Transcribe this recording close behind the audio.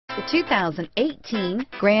The 2018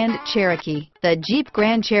 Grand Cherokee. The Jeep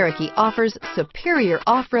Grand Cherokee offers superior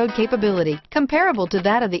off-road capability comparable to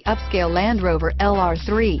that of the upscale Land Rover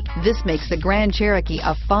LR3. This makes the Grand Cherokee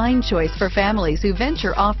a fine choice for families who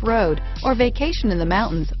venture off-road or vacation in the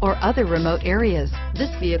mountains or other remote areas.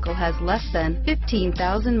 This vehicle has less than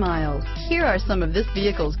 15,000 miles. Here are some of this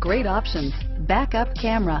vehicle's great options: backup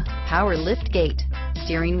camera, power lift gate,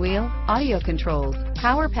 steering wheel audio controls,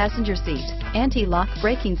 power passenger seat, anti-lock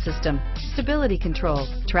braking system, stability control,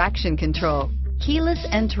 traction control, keyless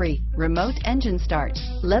entry, remote engine start,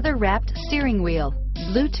 leather-wrapped steering wheel,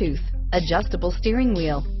 Bluetooth, adjustable steering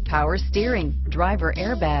wheel, power steering, driver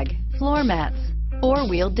airbag, floor mats,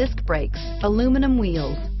 four-wheel disc brakes, aluminum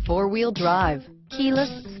wheels, four-wheel drive,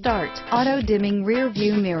 keyless start, auto-dimming rear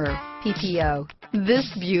view mirror, PPO.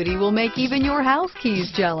 This beauty will make even your house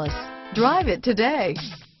keys jealous. Drive it today.